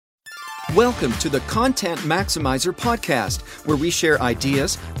Welcome to the Content Maximizer podcast, where we share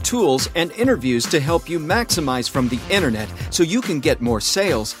ideas, tools, and interviews to help you maximize from the internet so you can get more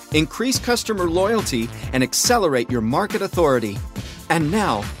sales, increase customer loyalty, and accelerate your market authority. And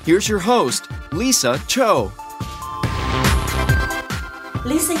now, here's your host, Lisa Cho.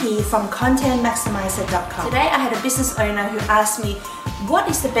 Lisa here from ContentMaximizer.com. Today I had a business owner who asked me what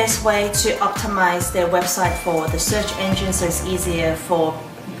is the best way to optimize their website for the search engine so it's easier for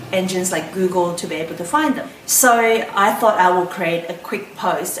engines like Google to be able to find them. So I thought I will create a quick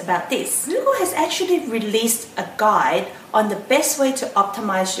post about this. Google has actually released a guide on the best way to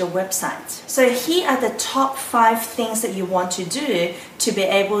optimize your website. So here are the top 5 things that you want to do to be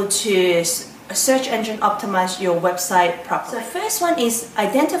able to search engine optimize your website properly. So first one is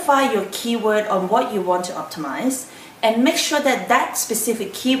identify your keyword on what you want to optimize and make sure that that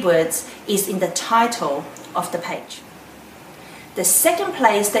specific keywords is in the title of the page. The second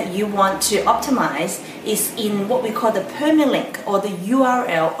place that you want to optimize is in what we call the permalink or the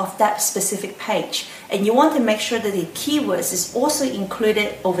URL of that specific page. And you want to make sure that the keywords is also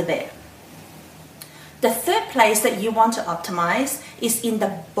included over there. The third place that you want to optimize is in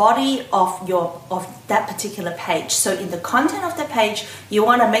the body of that particular page. So in the content of the page, you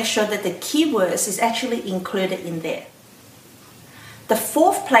want to make sure that the keywords is actually included in there. The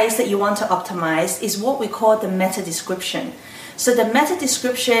fourth place that you want to optimize is what we call the meta description. So the meta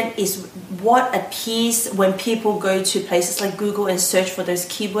description is what appears when people go to places like Google and search for those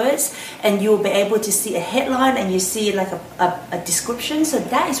keywords, and you'll be able to see a headline and you see like a description. So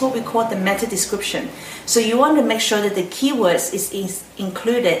that is what we call the meta description. So you want to make sure that the keywords is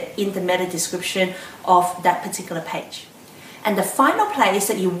included in the meta description of that particular page. And the final place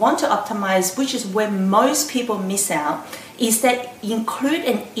that you want to optimize, which is where most people miss out, is that include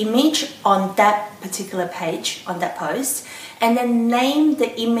an image on that particular page, on that post, and then name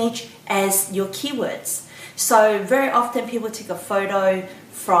the image as your keywords. So very often people take a photo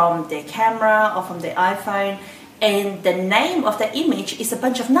from their camera or from their iPhone, and the name of the image is a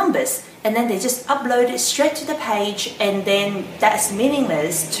bunch of numbers, and then they just upload it straight to the page, and then that's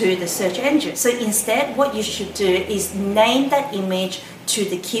meaningless to the search engine. So instead, what you should do is name that image to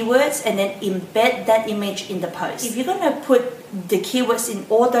the keywords and then embed that image in the post. If you're going to put the keywords in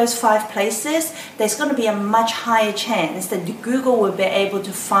all those 5 places, there's going to be a much higher chance that Google will be able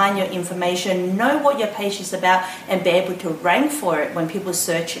to find your information, know what your page is about, and be able to rank for it when people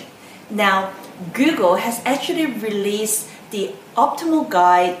search it. Now, Google has actually released the optimal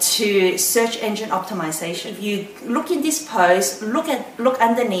guide to search engine optimization. If you look in this post, look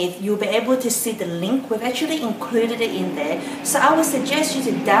underneath, you'll be able to see the link. We've actually included it in there. So I would suggest you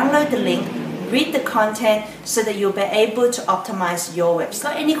to download the link, read the content so that you'll be able to optimize your website. If you've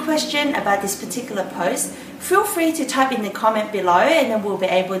got any question about this particular post, feel free to type in the comment below and then we'll be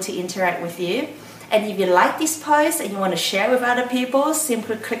able to interact with you. And if you like this post and you want to share with other people,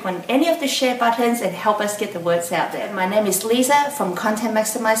 simply click on any of the share buttons and help us get the words out there. My name is Lisa from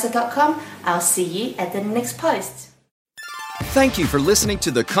ContentMaximizer.com. I'll see you at the next post. Thank you for listening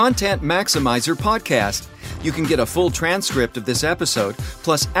to the Content Maximizer podcast. You can get a full transcript of this episode,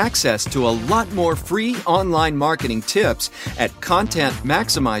 plus access to a lot more free online marketing tips at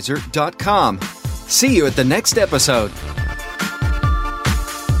ContentMaximizer.com. See you at the next episode.